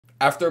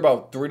After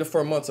about 3 to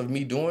 4 months of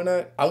me doing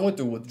that, I went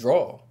through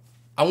withdrawal.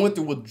 I went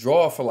through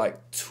withdrawal for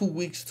like 2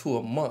 weeks to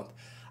a month.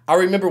 I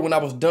remember when I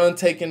was done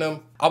taking them,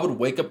 I would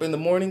wake up in the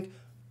morning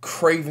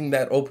craving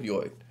that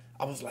opioid.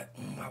 I was like,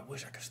 I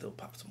wish I could still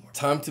pop some more.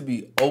 Time to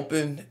be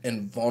open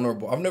and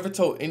vulnerable. I've never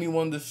told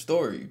anyone this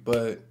story,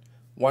 but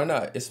why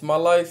not? It's my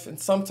life, and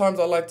sometimes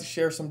I like to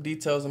share some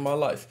details in my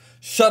life.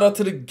 Shout out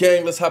to the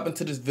gang. Let's hop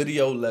into this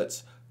video.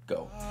 Let's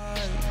go.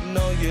 I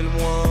know you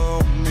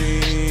want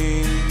me.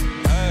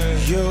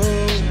 You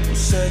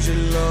said you're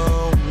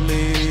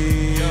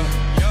lonely.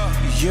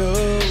 You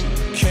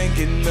can't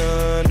get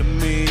none of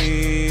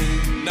me.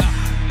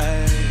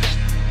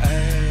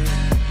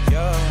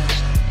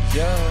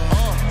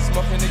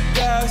 Smoking the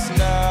gas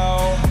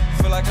now.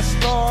 Feel like a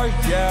star,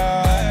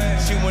 yeah.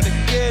 She wanna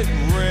get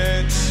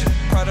rich.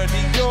 Proud of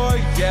Dior,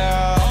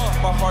 yeah.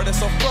 My heart is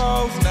so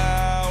froze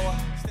now.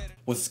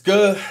 What's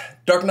good?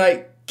 Dark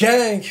Knight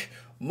gang.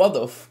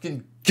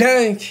 Motherfucking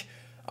gang.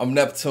 I'm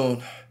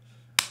Neptune.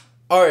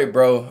 Alright,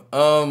 bro.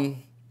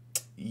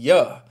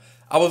 Yeah.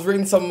 I was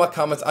reading some of my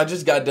comments. I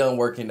just got done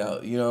working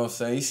out. You know what I'm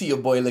saying? You see your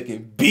boy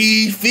looking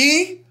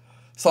beefy.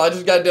 So I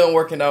just got done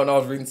working out and I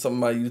was reading some of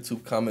my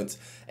YouTube comments.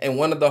 And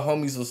one of the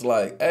homies was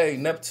like, hey,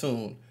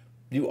 Neptune,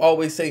 you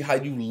always say how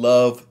you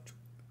love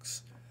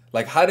drugs.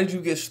 Like, how did you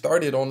get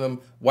started on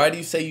them? Why do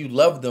you say you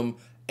love them?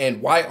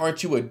 And why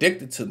aren't you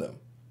addicted to them?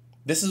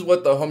 This is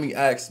what the homie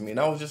asked me. And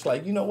I was just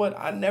like, you know what?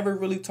 I never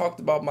really talked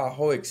about my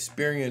whole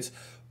experience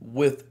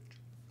with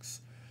drugs.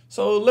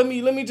 So let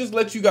me just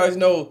let you guys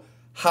know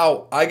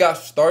how I got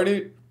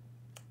started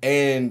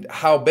and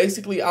how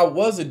basically I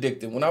was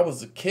addicted when I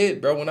was a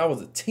kid, bro, when I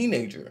was a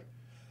teenager.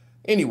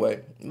 Anyway,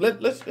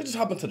 let's just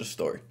hop into the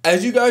story.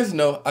 As you guys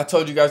know, I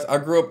told you guys I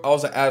grew up, I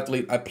was an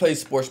athlete. I played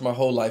sports my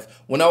whole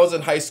life. When I was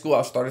in high school,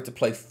 I started to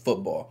play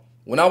football.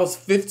 When I was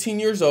 15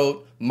 years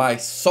old, my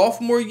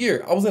sophomore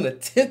year, I was in the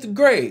 10th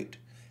grade.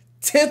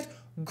 10th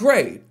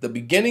grade, the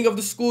beginning of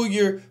the school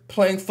year,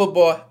 playing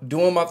football,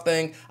 doing my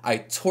thing, I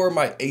tore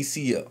my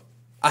ACL.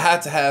 I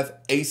had to have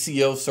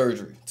ACL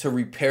surgery to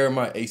repair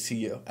my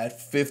ACL at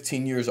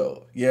 15 years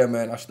old. Yeah,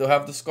 man, I still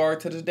have the scar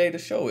to this day to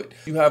show it.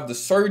 You have the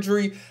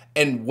surgery,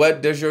 and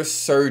what does your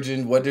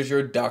surgeon, what does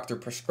your doctor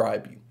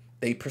prescribe you?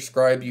 They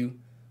prescribe you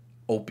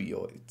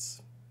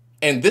opioids.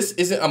 And this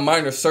isn't a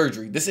minor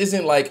surgery. This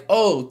isn't like,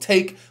 oh,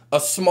 take a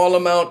small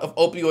amount of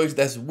opioids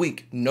that's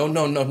weak. No.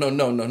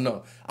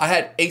 I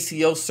had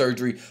ACL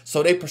surgery,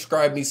 so they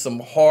prescribed me some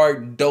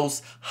hard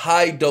dose,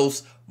 high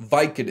dose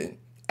Vicodin.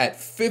 At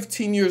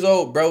 15 years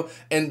old, bro,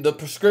 and the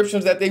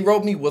prescriptions that they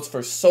wrote me was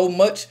for so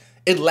much,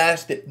 it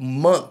lasted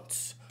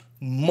months.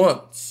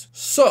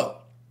 So,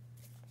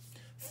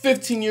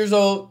 15 years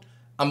old,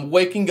 I'm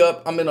waking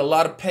up, I'm in a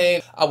lot of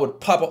pain. I would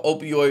pop an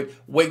opioid,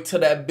 wait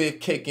till that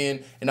bit kick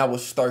in, and I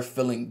would start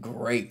feeling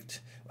great.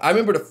 I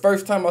remember the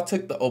first time I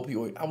took the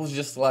opioid, I was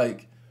just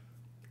like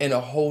in a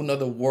whole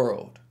nother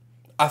world.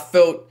 I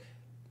felt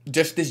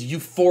just this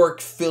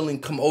euphoric feeling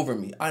come over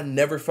me. I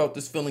never felt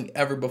this feeling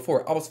ever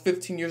before. I was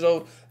 15 years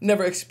old,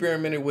 never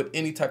experimented with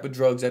any type of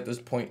drugs at this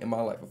point in my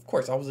life. Of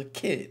course, I was a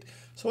kid.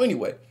 So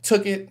anyway,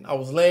 took it. I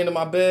was laying in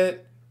my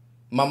bed.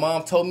 My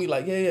mom told me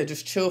like, yeah,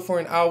 just chill for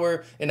an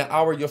hour. In an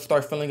hour, you'll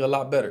start feeling a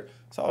lot better.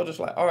 So I was just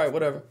like, all right,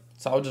 whatever.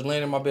 So I was just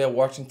laying in my bed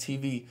watching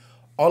TV.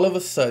 All of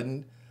a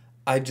sudden,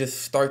 I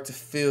just start to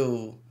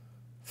feel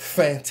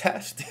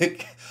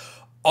fantastic.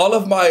 All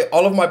of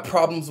my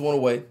problems went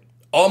away.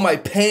 All my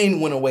pain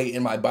went away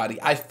in my body.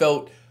 I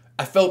felt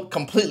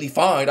completely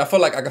fine. I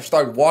felt like I could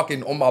start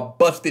walking on my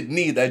busted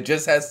knee that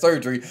just had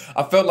surgery.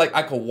 I felt like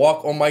I could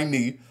walk on my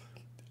knee.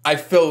 I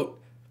felt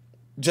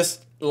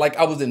just like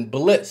I was in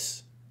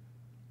bliss.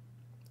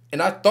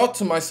 And I thought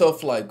to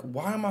myself, like,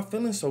 why am I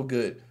feeling so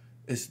good?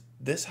 Is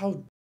this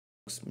how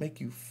drugs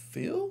make you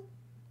feel?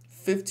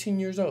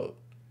 15 years old.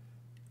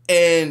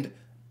 And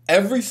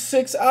every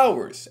 6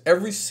 hours,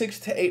 every 6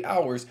 to 8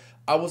 hours,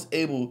 I was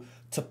able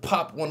to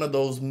pop one of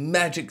those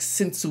magic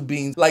sensu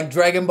beans like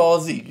Dragon Ball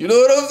Z. You know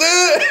what I'm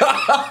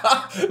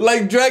saying?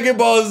 Like Dragon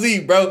Ball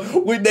Z, bro.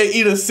 When they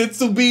eat a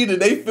sensu bean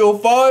and they feel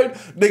fine.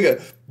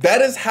 Nigga,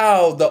 that is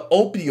how the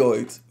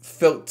opioids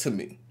felt to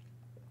me.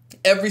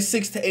 Every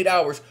 6 to 8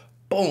 hours,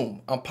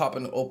 boom, I'm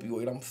popping the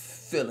opioid. I'm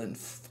feeling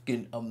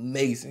fucking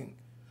amazing.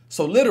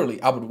 So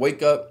literally, I would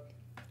wake up,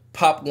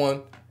 pop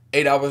one,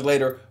 8 hours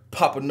later,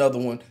 pop another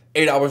one,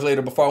 8 hours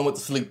later before I went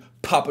to sleep,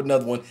 pop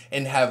another one,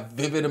 and have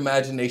vivid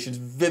imaginations,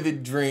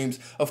 vivid dreams.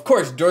 Of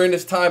course, during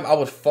this time, I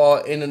would fall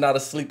in and out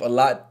of sleep a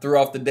lot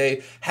throughout the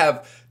day,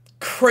 have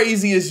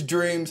craziest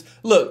dreams.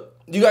 Look,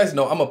 you guys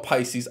know I'm a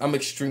Pisces. I'm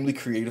extremely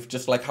creative,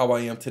 just like how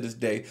I am to this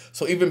day.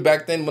 So even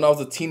back then, when I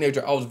was a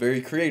teenager, I was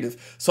very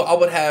creative. So I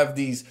would have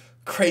these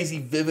crazy,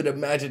 vivid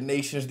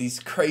imaginations, these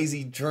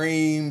crazy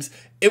dreams.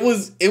 It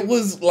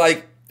was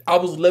like I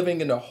was living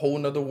in a whole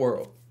nother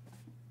world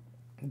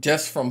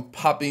just from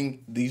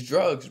popping these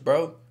drugs,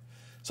 bro.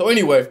 So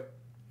anyway,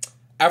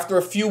 After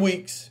a few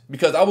weeks,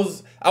 because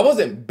I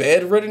wasn't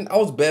bedridden. I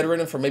was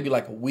bedridden for maybe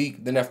like a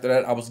week. Then after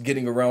that, I was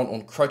getting around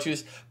on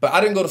crutches. But I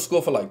didn't go to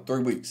school for like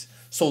 3 weeks.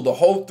 So the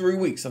whole 3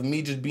 weeks of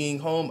me just being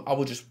home, I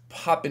was just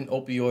popping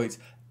opioids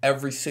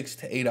every 6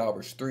 to 8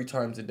 hours, 3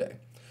 times a day.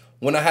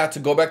 When I had to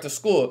go back to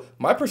school,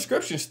 my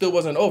prescription still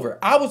wasn't over.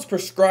 I was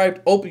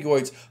prescribed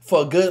opioids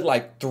for a good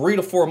like 3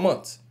 to 4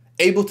 months.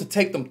 Able to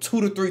take them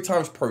 2 to 3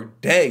 times per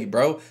day,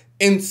 bro.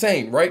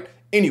 Insane, right?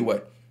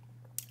 Anyway,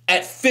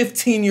 at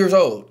 15 years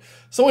old.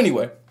 So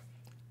anyway,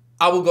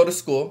 I would go to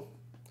school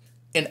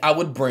and I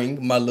would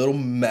bring my little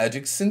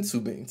magic sensu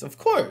beans, of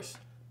course.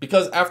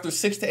 Because after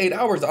 6 to 8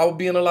 hours, I would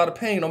be in a lot of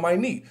pain on my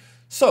knee.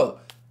 So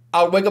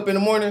I would wake up in the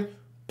morning,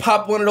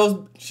 pop one of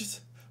those,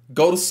 just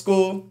go to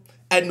school.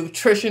 At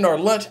nutrition or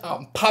lunch,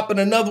 I'm popping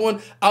another one.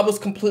 I was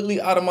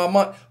completely out of my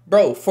mind.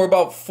 Bro, for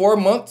about 4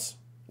 months,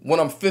 when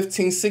I'm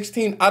 15,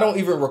 16, I don't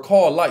even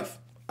recall life.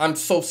 I'm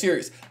so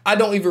serious. I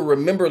don't even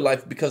remember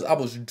life because I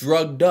was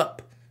drugged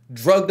up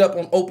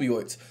on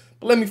opioids.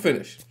 But let me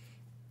finish.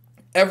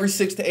 Every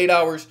 6 to 8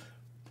 hours,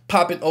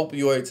 popping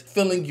opioids,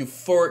 feeling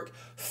euphoric,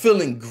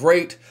 feeling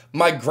great.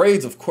 My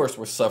grades, of course,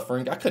 were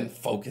suffering. I couldn't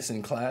focus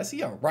in class.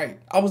 Yeah, right.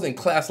 I was in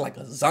class like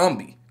a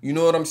zombie. You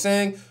know what I'm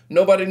saying?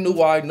 Nobody knew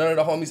why. None of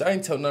the homies. I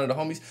ain't tell none of the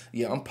homies.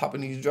 Yeah, I'm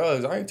popping these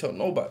drugs. I ain't tell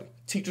nobody.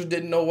 Teachers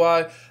didn't know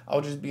why. I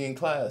would just be in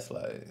class,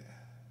 like,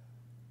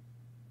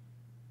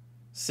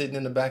 sitting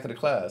in the back of the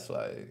class,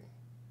 like,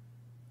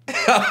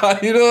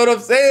 you know what I'm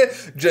saying?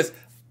 Just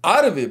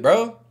out of it,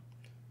 bro.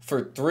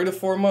 For 3 to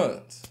 4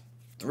 months.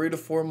 3 to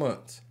 4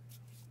 months.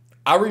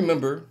 I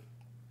remember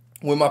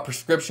when my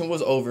prescription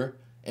was over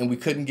and we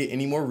couldn't get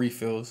any more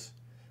refills,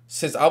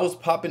 since I was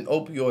popping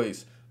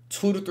opioids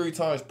 2 to 3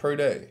 times per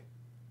day,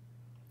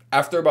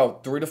 after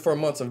about 3 to 4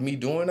 months of me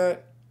doing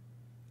that,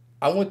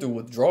 I went through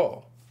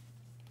withdrawal.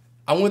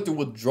 I went through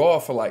withdrawal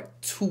for like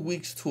 2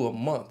 weeks to a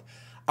month.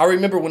 I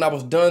remember when I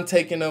was done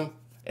taking them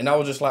and I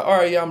was just like, all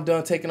right, yeah, I'm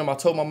done taking them. I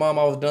told my mom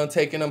I was done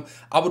taking them.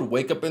 I would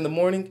wake up in the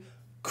morning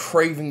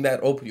craving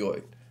that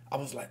opioid. I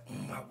was like,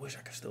 I wish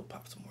I could still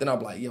pop some more. Then I'd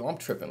be like, yo, I'm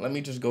tripping. Let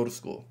me just go to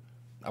school.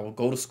 I would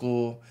go to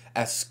school.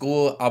 At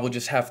school, I would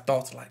just have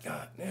thoughts like,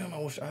 God damn, I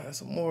wish I had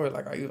some more.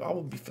 Like, I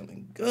would be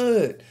feeling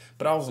good.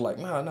 But I was like,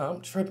 nah,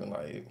 I'm tripping.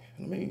 Like,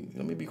 let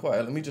me be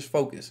quiet. Let me just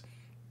focus.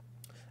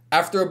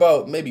 After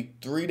about maybe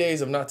 3 days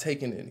of not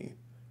taking any,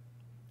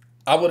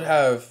 I would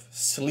have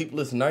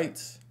sleepless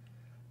nights.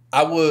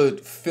 I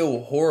would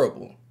feel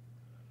horrible.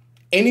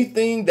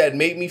 Anything that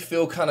made me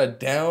feel kind of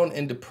down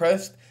and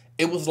depressed,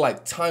 it was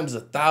like times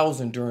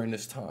 1,000 during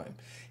this time.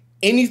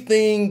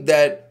 Anything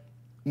that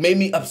made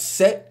me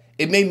upset,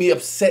 it made me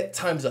upset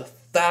times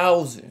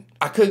 1,000.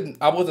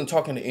 I wasn't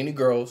talking to any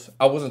girls.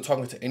 I wasn't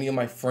talking to any of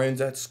my friends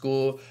at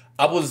school.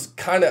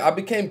 I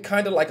became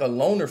kind of like a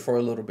loner for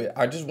a little bit.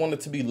 I just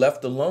wanted to be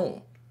left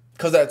alone.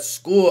 Because at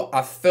school,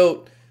 I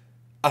felt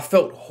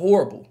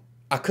horrible.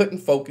 I couldn't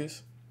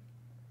focus.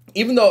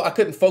 Even though I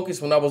couldn't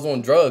focus when I was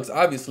on drugs,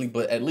 obviously,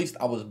 but at least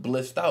I was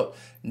blissed out.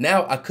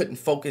 Now I couldn't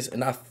focus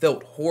and I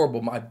felt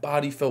horrible. My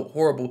body felt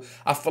horrible.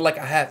 I felt like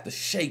I had the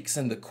shakes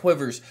and the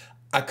quivers.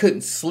 I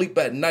couldn't sleep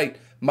at night.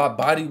 My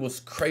body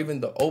was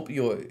craving the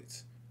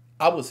opioids.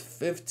 I was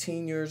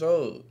 15 years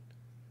old.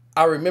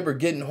 I remember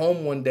getting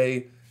home one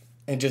day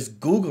and just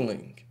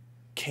Googling,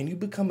 can you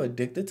become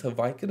addicted to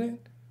Vicodin?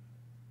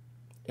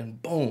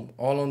 And boom,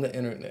 all on the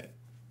internet.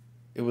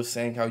 It was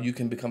saying how you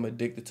can become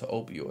addicted to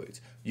opioids.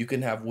 You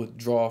can have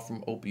withdrawal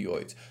from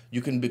opioids.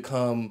 You can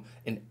become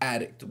an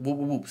addict.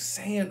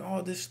 Saying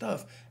all this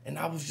stuff. And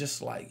I was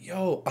just like,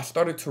 yo, I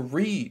started to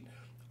read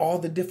all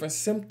the different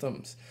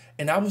symptoms.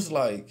 And I was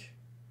like,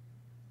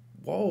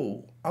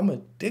 whoa, I'm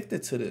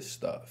addicted to this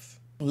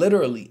stuff.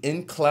 Literally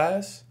in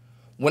class,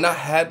 when I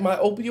had my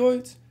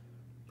opioids,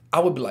 I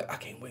would be like, I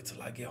can't wait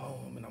till I get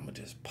home and I'm going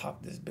to just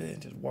pop this bed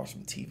and just watch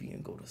some TV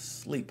and go to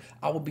sleep.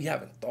 I would be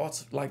having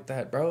thoughts like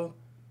that, bro.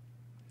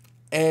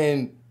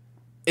 And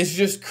it's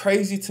just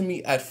crazy to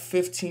me at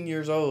 15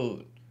 years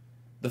old,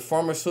 the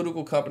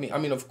pharmaceutical company, I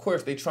mean, of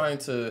course, they trying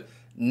to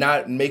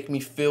not make me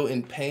feel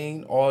in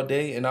pain all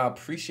day, and I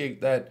appreciate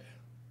that.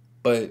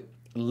 But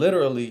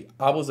literally,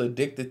 I was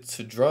addicted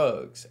to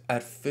drugs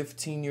at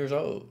 15 years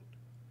old.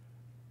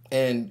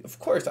 And of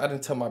course, I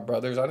didn't tell my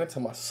brothers, I didn't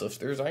tell my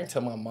sisters, I didn't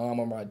tell my mom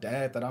or my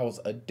dad that I was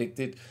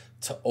addicted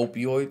to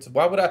opioids.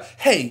 Why would I?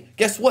 Hey,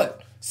 guess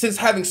what? Since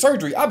having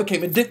surgery, I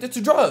became addicted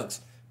to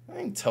drugs. I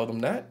didn't tell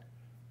them that.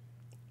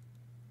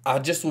 I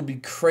just would be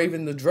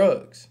craving the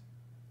drugs.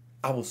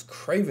 I was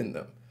craving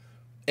them.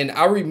 And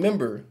I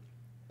remember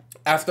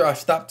after I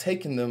stopped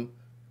taking them,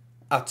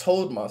 I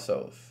told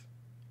myself,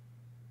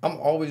 I'm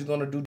always going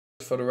to do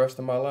this for the rest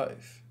of my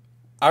life.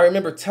 I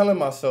remember telling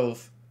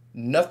myself,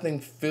 nothing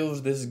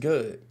feels this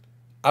good.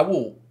 I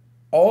will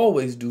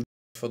always do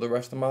this for the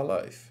rest of my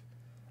life.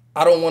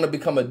 I don't want to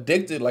become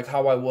addicted like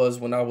how I was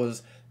when I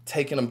was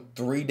taking them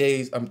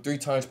 3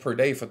 times per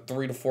day for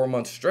 3 to 4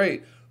 months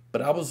straight.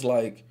 But I was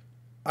like,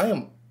 I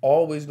am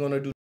always going to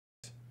do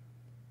this.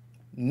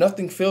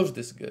 Nothing feels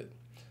this good.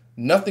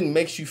 Nothing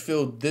makes you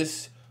feel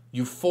this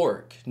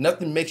euphoric.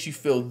 Nothing makes you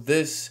feel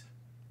this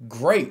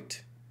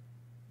great.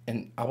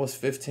 And I was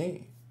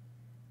 15.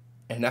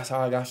 And that's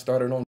how I got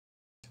started on.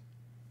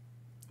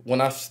 When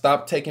I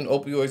stopped taking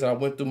opioids and I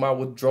went through my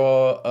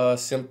withdrawal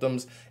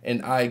symptoms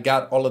and I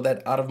got all of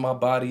that out of my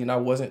body and I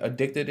wasn't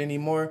addicted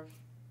anymore,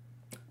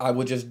 I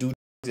would just do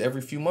drugs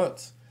every few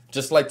months,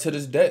 just like to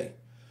this day.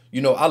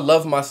 You know, I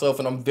love myself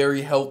and I'm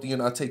very healthy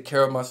and I take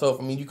care of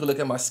myself. I mean, you can look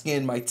at my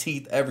skin, my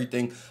teeth,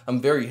 everything.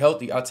 I'm very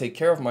healthy. I take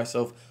care of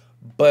myself.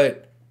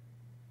 But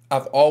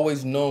I've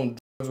always known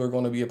drugs were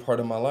going to be a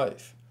part of my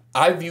life.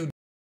 I view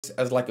drugs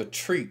as like a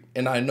treat.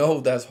 And I know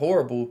that's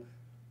horrible,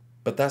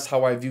 but that's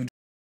how I view drugs.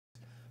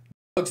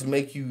 Drugs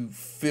make you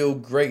feel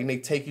great and they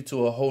take you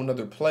to a whole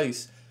nother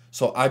place.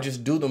 So I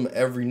just do them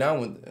every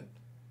now and then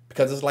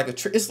because it's like a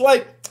treat. It's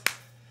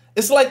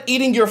like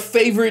eating your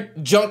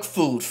favorite junk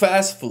food,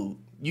 fast food.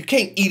 You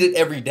can't eat it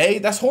every day.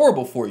 That's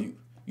horrible for you.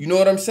 You know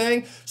what I'm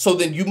saying? So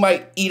then you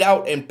might eat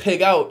out and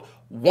pig out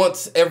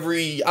once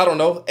every, I don't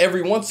know,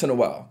 every once in a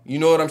while. You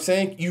know what I'm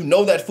saying? You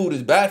know that food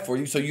is bad for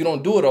you, so you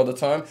don't do it all the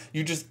time.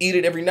 You just eat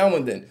it every now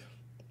and then.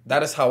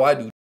 That is how I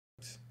do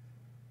drugs.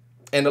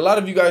 And a lot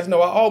of you guys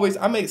know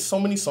I make so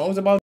many songs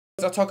about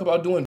drugs. I talk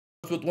about doing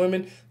drugs with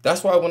women.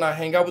 That's why when I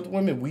hang out with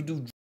women, we do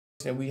drugs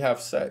and we have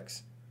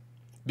sex.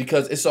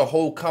 Because it's a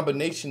whole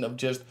combination of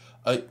just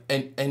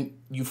an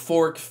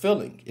euphoric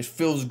feeling. It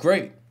feels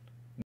great.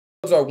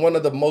 Drugs are one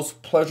of the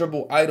most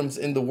pleasurable items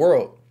in the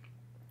world.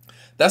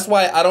 That's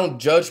why I don't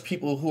judge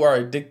people who are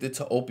addicted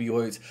to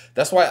opioids.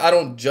 That's why I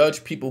don't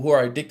judge people who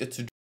are addicted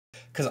to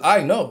drugs. Because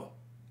I know.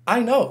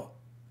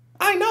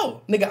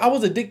 Nigga, I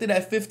was addicted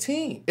at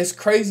 15. It's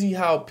crazy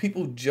how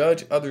people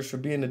judge others for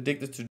being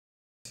addicted to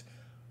drugs.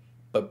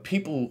 But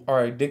people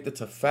are addicted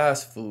to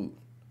fast food.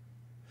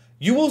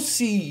 You will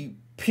see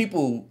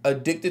people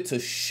addicted to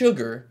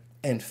sugar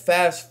and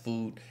fast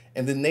food,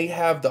 and then they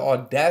have the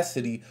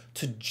audacity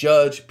to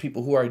judge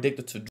people who are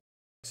addicted to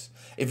drugs.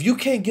 If you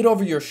can't get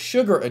over your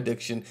sugar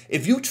addiction,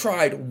 if you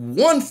tried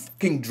one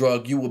fucking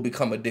drug, you will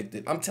become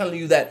addicted. I'm telling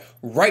you that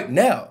right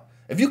now.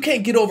 If you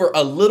can't get over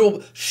a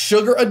little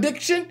sugar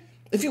addiction,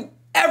 if you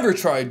ever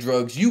tried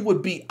drugs, you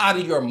would be out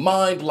of your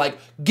mind like,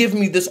 give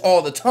me this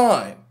all the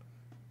time.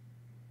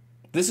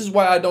 This is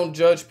why I don't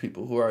judge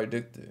people who are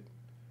addicted.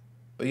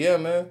 But yeah,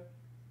 man.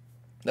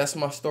 That's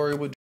my story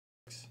with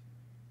drugs.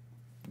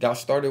 Got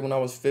started when I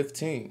was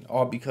 15,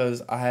 all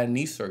because I had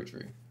knee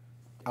surgery.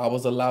 I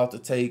was allowed to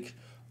take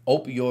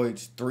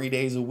opioids 3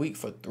 days a week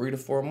for 3 to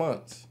 4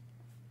 months.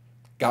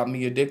 Got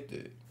me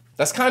addicted.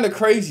 That's kind of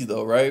crazy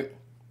though, right?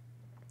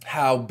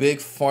 How big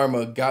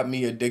pharma got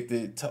me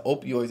addicted to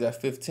opioids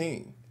at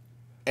 15.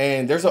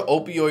 And there's an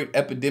opioid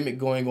epidemic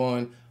going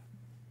on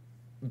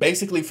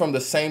basically from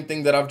the same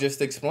thing that I've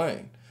just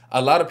explained.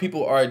 A lot of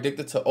people are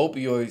addicted to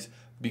opioids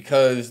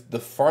because the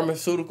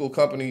pharmaceutical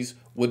companies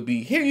would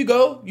be, here you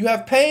go, you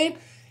have pain,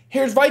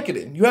 here's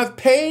Vicodin. You have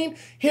pain,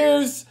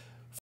 here's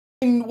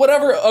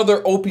whatever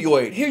other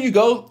opioid, here you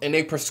go. And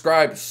they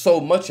prescribe so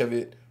much of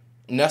it,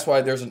 and that's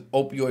why there's an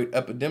opioid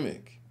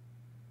epidemic.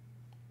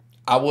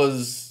 I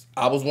was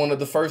one of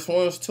the first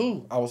ones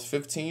too. I was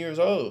 15 years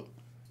old.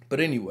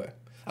 But anyway,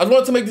 I just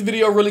wanted to make this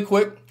video really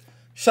quick.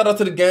 Shout out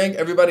to the gang.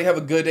 Everybody have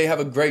a good day.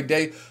 Have a great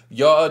day.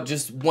 Y'all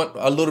just want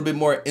a little bit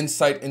more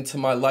insight into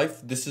my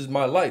life. This is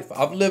my life.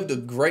 I've lived a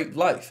great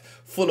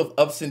life full of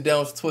ups and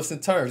downs, twists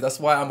and turns. That's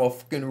why I'm a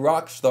fucking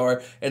rock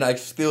star and I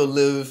still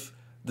live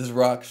this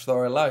rock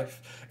star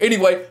life.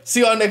 Anyway,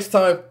 see y'all next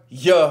time.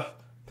 Yeah.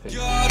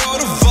 Got all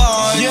the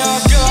vibes. Yeah,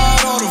 I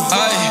got all the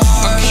vibes.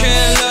 I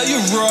can't let you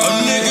run.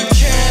 A nigga